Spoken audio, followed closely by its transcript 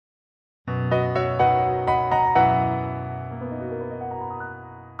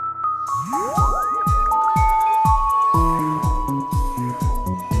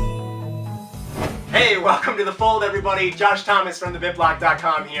Welcome to the fold, everybody. Josh Thomas from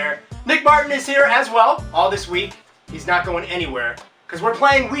TheBitBlock.com here. Nick Martin is here as well, all this week. He's not going anywhere, because we're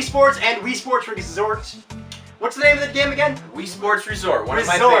playing Wii Sports and Wii Sports Resort. What's the name of the game again? Wii Sports Resort, one of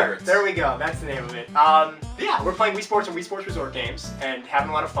my favorites. There we go, that's the name of it. Yeah, we're playing Wii Sports and Wii Sports Resort games, and having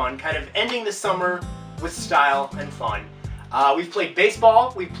a lot of fun, kind of ending the summer with style and fun. We've played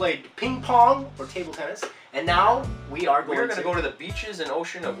baseball, we've played ping pong, or table tennis, and now we are going to go to the beaches and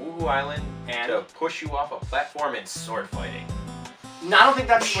ocean of Woohoo Island and to push you off a platform in sword fighting. No, I don't think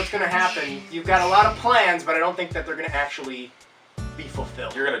that's what's going to happen. You've got a lot of plans, but I don't think that they're going to actually be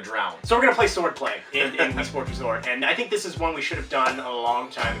fulfilled. You're going to drown. So we're going to play sword play in Wii Sports Resort, and I think this is one we should have done a long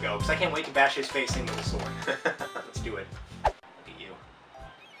time ago, because I can't wait to bash his face in with a sword. Let's do it. Look at you.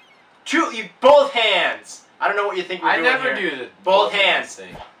 Shoot you both hands! I don't know what you think we're doing here. I never do the both hands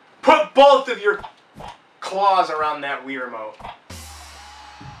thing. Put both of your claws around that Wii remote.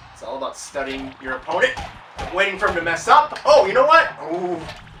 It's all about studying your opponent, waiting for him to mess up. Oh, you know what? Ooh.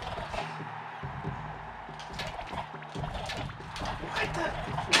 What the?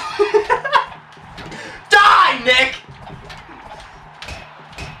 Die, Nick!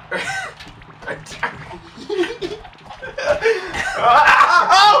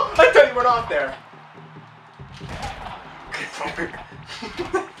 Oh! I thought you went off there.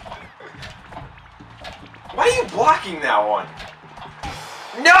 Why are you blocking that one?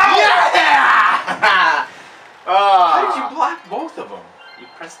 No! Yeah! How did you block both of them? You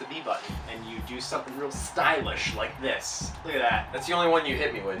press the B button and you do something real stylish like this. Look at that. That's the only one you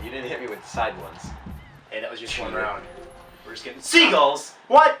hit me with. You didn't hit me with the side ones. Hey, that was just one round. We're just getting seagulls.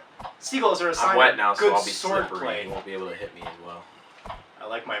 What? Seagulls are a sign I'm wet now, of good so I'll be sword slippery. play. You won't be able to hit me as well. I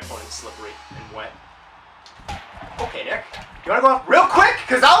like my opponent slippery and wet. Okay, Nick. You wanna go off real quick?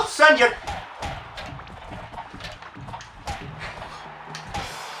 Cause I'll send you.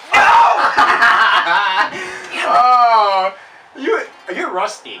 Oh, you're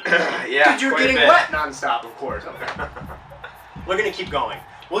rusty. Yeah, dude, you're getting wet nonstop, of course. Okay. We're gonna keep going.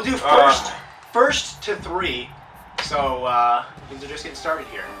 We'll do first to 3. So things are just getting started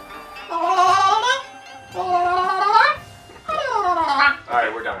here. All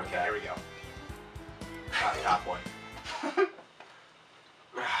right, we're done with that. Here we go. Top one. I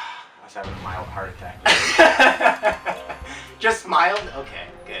was having a mild heart attack. Just mild? Okay,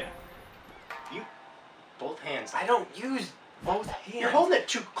 good. You, both hands. I don't use both hands. You're holding it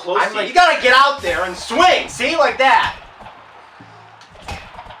too close to you. like, You gotta get out there and swing, see? Like that.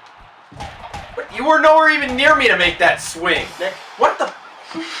 But you were nowhere even near me to make that swing. Nick. What the?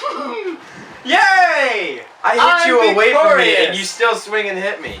 Yay! I hit you away from me and you still swing and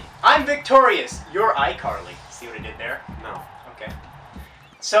hit me. I'm victorious. You're iCarly. See what I did there? No. Okay.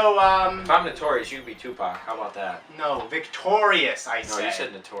 So, If I'm notorious, you could be Tupac. How about that? no, victorious, I said. No, you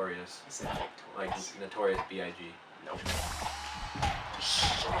said notorious. I said victorious. Like Notorious B.I.G. Nope.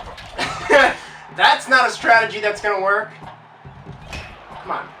 That's not a strategy that's gonna work.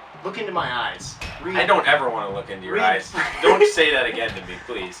 Come on, look into my eyes. Read. I don't ever want to look into your Read. eyes. Don't say that again to me,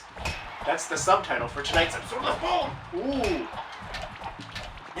 please. That's the subtitle for tonight's episode of the phone. Ooh.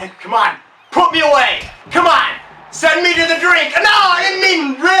 Nick, come on. Put me away. Come on. Send me to the drink. No, I didn't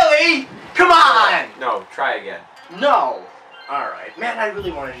mean really. Come on. No, try again. No. All right. Man, I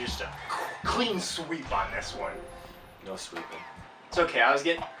really wanted just a clean sweep on this one. No sweeping. It's okay. I was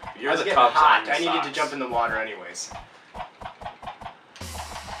getting You're the getting Cubs, hot. I'm the I needed to Sox. jump in the water anyways.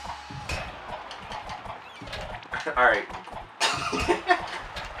 All right.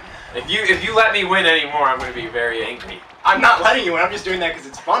 If you let me win anymore, I'm going to be very angry. I'm not letting you win. I'm just doing that because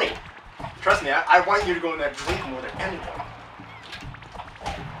it's funny. Trust me, I want you to go in that drink more than anything.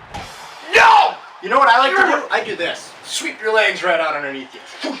 No! You know what I like to do? I do this. Sweep your legs right out underneath you.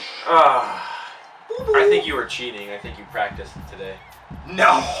 I think you were cheating. I think you practiced today.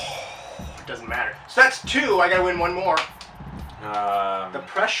 No! It doesn't matter. So that's 2. I gotta win 1 more. The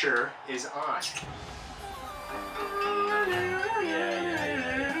pressure is on.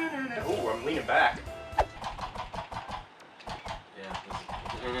 Yeah. Ooh, I'm leaning back. Yeah.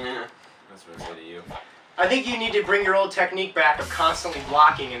 That's what I say to you. I think you need to bring your old technique back of constantly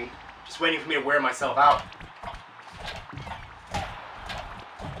blocking and just waiting for me to wear myself out.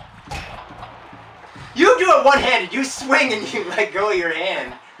 You do it one-handed. You swing and you let go of your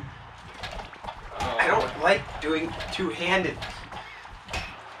hand. I don't like doing two-handed.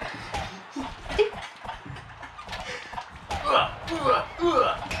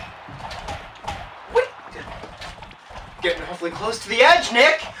 Getting awfully close to the edge,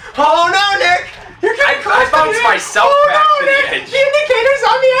 Nick. Oh no, Nick! You're getting close. I bounced myself back to the edge. The indicator's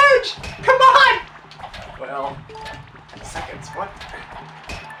on the edge. Come on. Well, 10 seconds. What?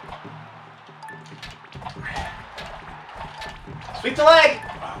 Sweep the leg!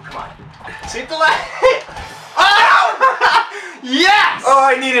 Oh, come on. Sweep the leg! Oh! Yes! Oh,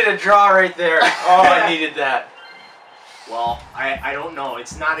 I needed a draw right there. Oh, I needed that. Well, I don't know.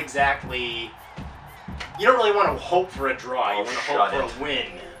 It's not exactly... You don't really want to hope for a draw. You want to hope for a win.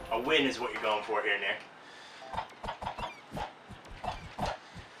 A win is what you're going for here, Nick.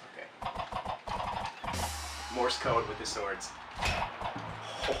 Okay. Morse code with the swords.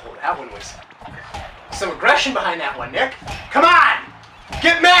 Oh, that one was... Some aggression behind that one, Nick. Come on!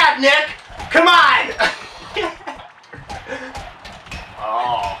 Get mad, Nick! Come on!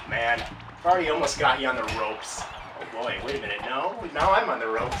 Oh, man. I've already almost got you on the ropes. Oh, boy. Wait a minute. No? Now I'm on the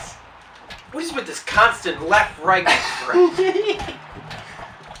ropes. What is with this constant left, right, right?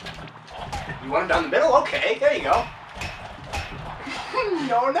 You want him down the middle? Okay, there you go.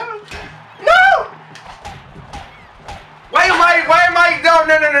 No, no. No! Why am I, no.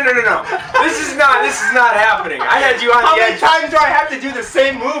 This is not happening. I had you on How the many edge. times do I have to do the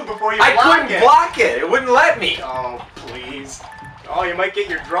same move before you block it? I couldn't block it. It wouldn't let me. Oh, please. Oh, you might get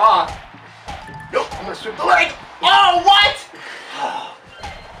your draw. Nope, I'm gonna sweep the leg. Oh, what? Oh.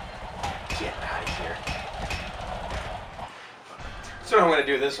 Get out of here. So I'm gonna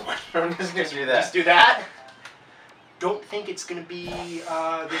do this one. I'm just gonna do that. Just do that. Don't think it's gonna be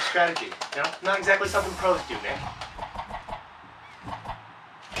good strategy. You know, not exactly something pros do, Nick.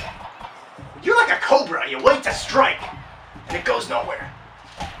 You're like a cobra. You wait to strike, and it goes nowhere.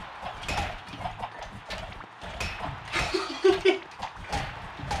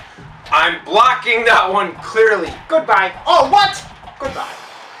 I'm blocking that one clearly. Goodbye. Oh, what? Goodbye.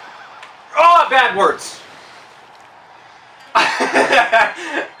 Oh, bad words.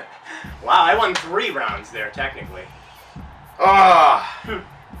 Wow, I won 3 rounds there, technically. Ah.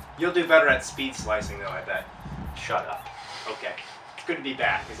 You'll do better at speed slicing, though, I bet. Shut up. Okay. It's good to be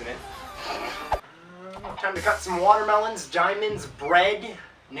back, isn't it? Time to cut some watermelons, diamonds, bread,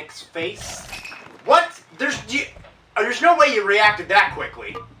 Nick's face. What? There's no way you reacted that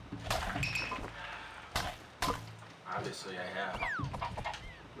quickly. Obviously, I have. I'm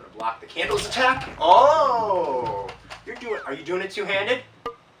gonna block the candles attack. Oh! Are you doing it two-handed?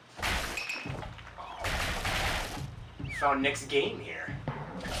 Oh. You found Nick's game here.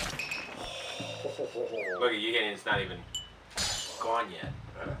 Look at you getting, it's not even gone yet.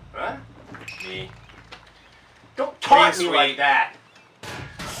 Huh? Me. Don't taunt me like that.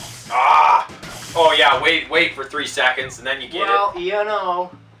 Ah! Oh yeah, wait for 3 seconds and then you get it. Well, you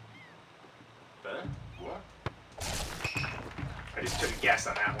know. Huh? What? I just took a guess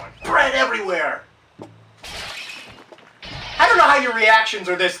on that one. Bread everywhere! I don't know how your reactions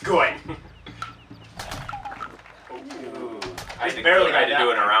are this good. Ooh. I had to do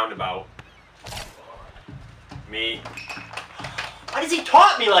it in a roundabout. Me. Why does he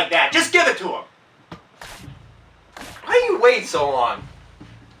taunt me like that? Just give it to him. Why do you wait so long?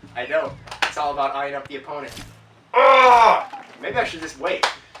 I know. It's all about eyeing up the opponent. Ugh! Maybe I should just wait.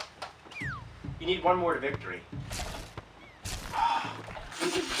 You need one more to victory.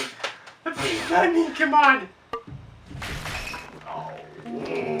 I mean, come on.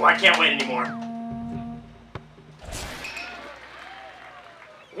 Oh, I can't wait anymore.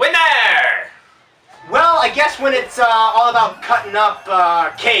 Winner! Well, I guess when it's all about cutting up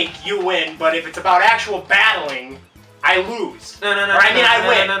cake, you win. But if it's about actual battling, I lose. No. Or, I mean, I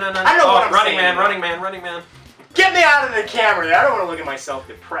win. I don't know what I'm saying. Running man. Get me out of the camera there. I don't want to look at myself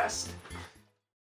depressed.